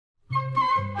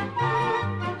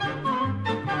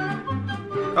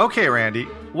Okay, Randy,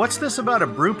 what's this about a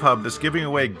brew pub that's giving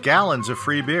away gallons of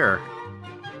free beer?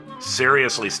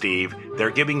 Seriously, Steve,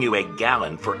 they're giving you a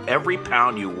gallon for every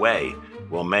pound you weigh.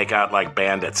 We'll make out like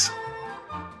bandits.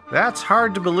 That's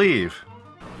hard to believe.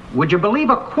 Would you believe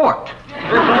a quart?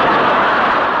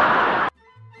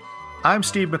 I'm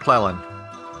Steve McClellan.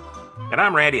 And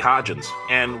I'm Randy Hodgins.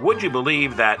 And would you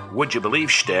believe that Would You Believe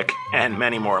shtick, and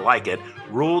many more like it,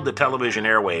 ruled the television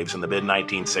airwaves in the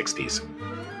mid-1960s?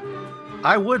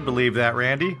 I would believe that,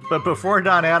 Randy, but before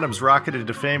Don Adams rocketed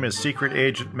to fame as secret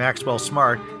agent Maxwell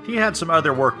Smart, he had some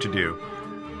other work to do.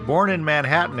 Born in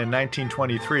Manhattan in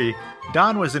 1923,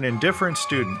 Don was an indifferent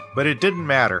student, but it didn't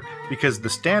matter because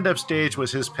the stand-up stage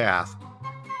was his path.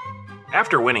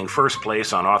 After winning first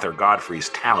place on author Godfrey's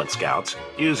Talent Scouts,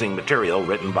 using material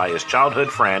written by his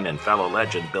childhood friend and fellow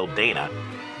legend Bill Dana,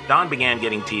 Don began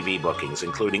getting TV bookings,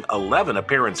 including 11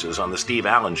 appearances on The Steve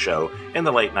Allen Show in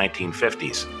the late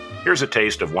 1950s. Here's a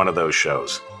taste of one of those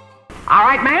shows. All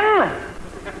right, men.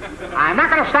 I'm not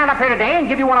going to stand up here today and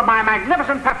give you one of my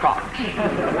magnificent pep talks.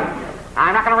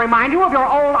 I'm not going to remind you of your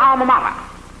old alma mater.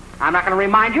 I'm not going to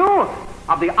remind you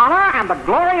of the honor and the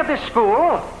glory of this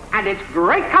school and its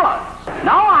great colors.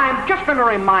 No, I'm just going to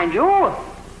remind you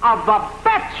of the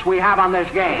bets we have on this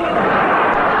game.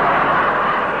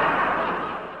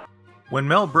 When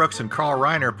Mel Brooks and Carl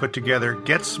Reiner put together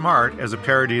Get Smart as a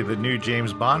parody of the new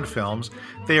James Bond films,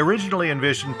 they originally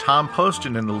envisioned Tom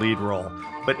Poston in the lead role,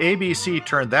 but ABC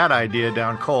turned that idea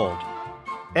down cold.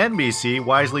 NBC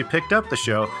wisely picked up the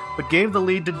show, but gave the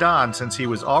lead to Don since he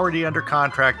was already under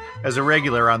contract as a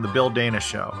regular on The Bill Dana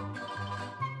Show.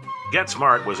 Get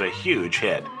Smart was a huge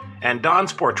hit, and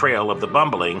Don's portrayal of the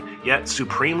bumbling, yet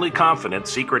supremely confident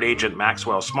secret agent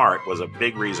Maxwell Smart was a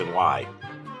big reason why.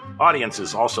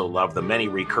 Audiences also loved the many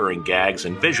recurring gags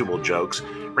and visual jokes,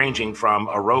 ranging from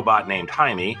a robot named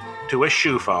Jaime to a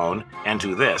shoe phone, and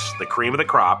to this, the cream of the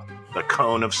crop, the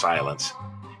cone of silence.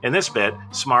 In this bit,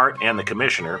 Smart and the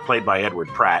Commissioner, played by Edward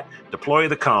Pratt, deploy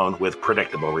the cone with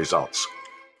predictable results.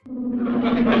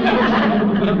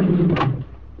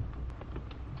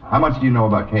 How much do you know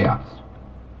about chaos?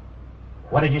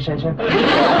 What did you say, sir?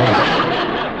 Chaos.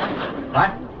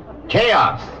 What?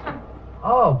 Chaos!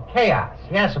 Oh, chaos.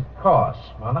 Yes, of course.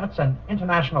 Well, that's an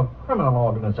international criminal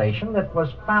organization that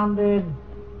was founded,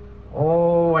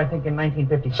 I think in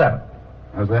 1957.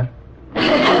 How's that?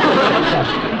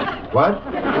 What?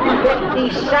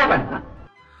 57.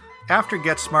 After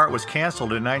Get Smart was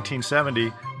canceled in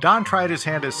 1970, Don tried his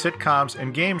hand at sitcoms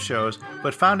and game shows,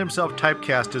 but found himself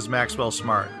typecast as Maxwell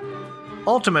Smart.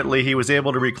 Ultimately, he was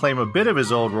able to reclaim a bit of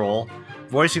his old role,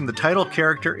 voicing the title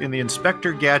character in the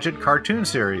Inspector Gadget cartoon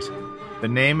series. The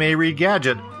name may read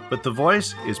Gadget, but the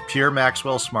voice is pure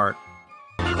Maxwell Smart.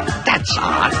 That's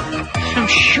odd. I'm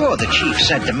sure the chief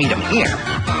said to meet him here.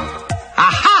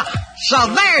 Aha! So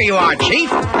there you are,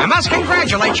 Chief. I must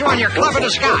congratulate you on your clever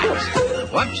disguise.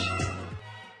 Whoops.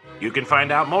 You can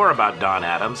find out more about Don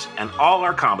Adams and all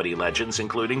our comedy legends,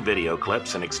 including video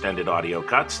clips and extended audio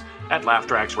cuts, at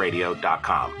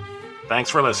laughtracksradio.com. Thanks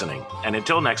for listening, and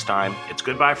until next time, it's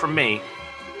goodbye from me.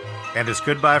 And it's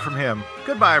goodbye from him.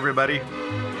 Goodbye, everybody.